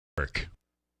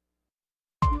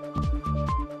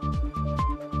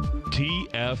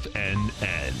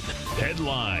TFNN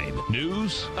Headline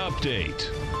News Update.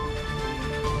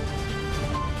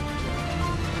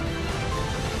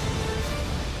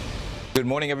 Good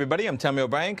morning, everybody. I'm Tommy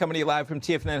O'Brien, coming to you live from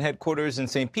TFNN headquarters in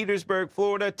St. Petersburg,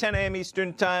 Florida, 10 a.m.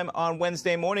 Eastern Time on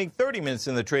Wednesday morning, 30 minutes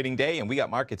in the trading day, and we got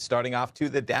markets starting off to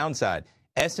the downside.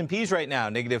 S&P's right now,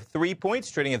 negative 3 points,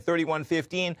 trading at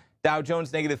 31.15. Dow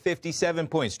Jones, negative 57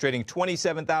 points, trading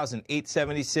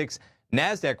 27,876.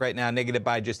 NASDAQ right now, negative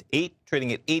by just 8,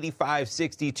 trading at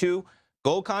 85.62.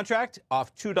 Gold contract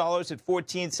off $2 at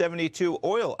 $14.72.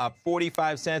 Oil up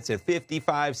 45 cents at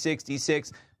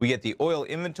 55.66. We get the oil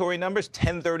inventory numbers,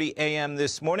 10:30 a.m.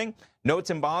 this morning. Notes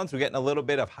and bonds, we're getting a little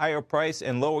bit of higher price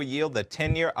and lower yield. The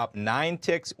 10-year up 9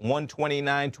 ticks,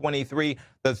 129.23.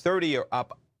 The 30-year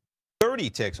up 30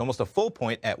 ticks, almost a full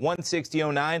point at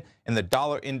 160.09. And the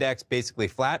dollar index basically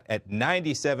flat at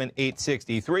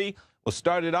 97.863. We'll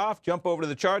start it off, jump over to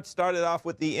the charts, start it off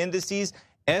with the indices.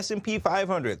 S&P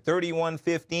 500,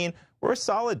 31.15. We're a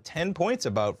solid 10 points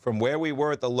about from where we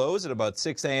were at the lows at about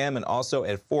 6 a.m. and also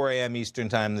at 4 a.m. Eastern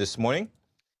Time this morning.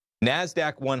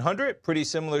 NASDAQ 100, pretty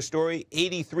similar story,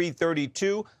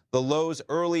 83.32. The lows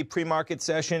early pre-market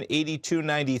session,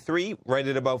 82.93, right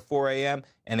at about 4 a.m.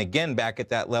 And again, back at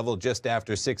that level just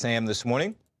after 6 a.m. this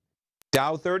morning.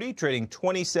 Dow 30, trading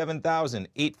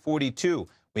 27,842.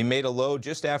 We made a low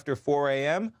just after 4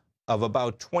 a.m. of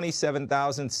about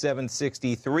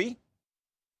 27,763.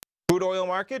 Crude oil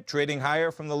market trading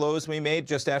higher from the lows we made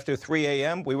just after 3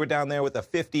 a.m. We were down there with a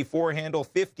 54 handle,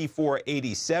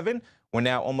 54.87. We're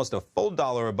now almost a full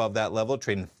dollar above that level,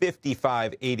 trading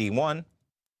 55.81.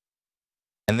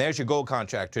 And there's your gold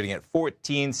contract trading at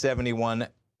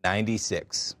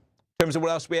 1471.96. In terms of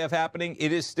what else we have happening,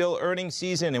 it is still earnings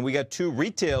season, and we got two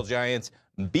retail giants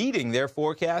beating their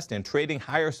forecast and trading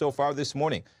higher so far this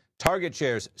morning. Target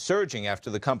shares surging after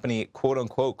the company,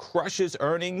 quote-unquote, crushes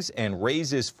earnings and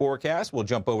raises forecast. We'll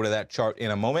jump over to that chart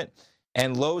in a moment.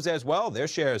 And Lowe's as well, their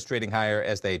shares trading higher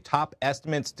as they top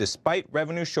estimates despite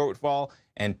revenue shortfall,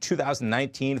 and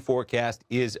 2019 forecast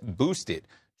is boosted.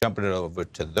 Jumping it over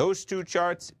to those two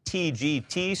charts,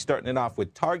 TGT starting it off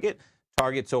with Target.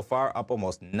 Target so far up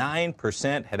almost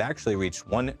 9%, had actually reached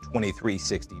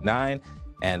 123.69.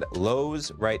 And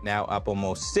Lowe's right now up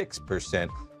almost 6%,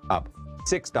 up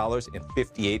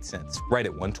 $6.58, right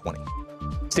at 120.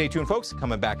 Stay tuned, folks.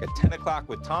 Coming back at 10 o'clock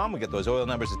with Tom. We get those oil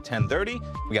numbers at 10:30.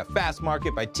 We got Fast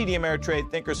Market by TD Ameritrade,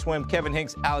 Thinkorswim, Kevin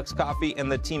Hinks, Alex Coffey,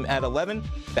 and the team at 11.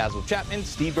 Basil Chapman,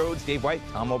 Steve Rhodes, Dave White,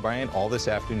 Tom O'Brien, all this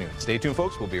afternoon. Stay tuned,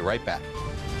 folks. We'll be right back.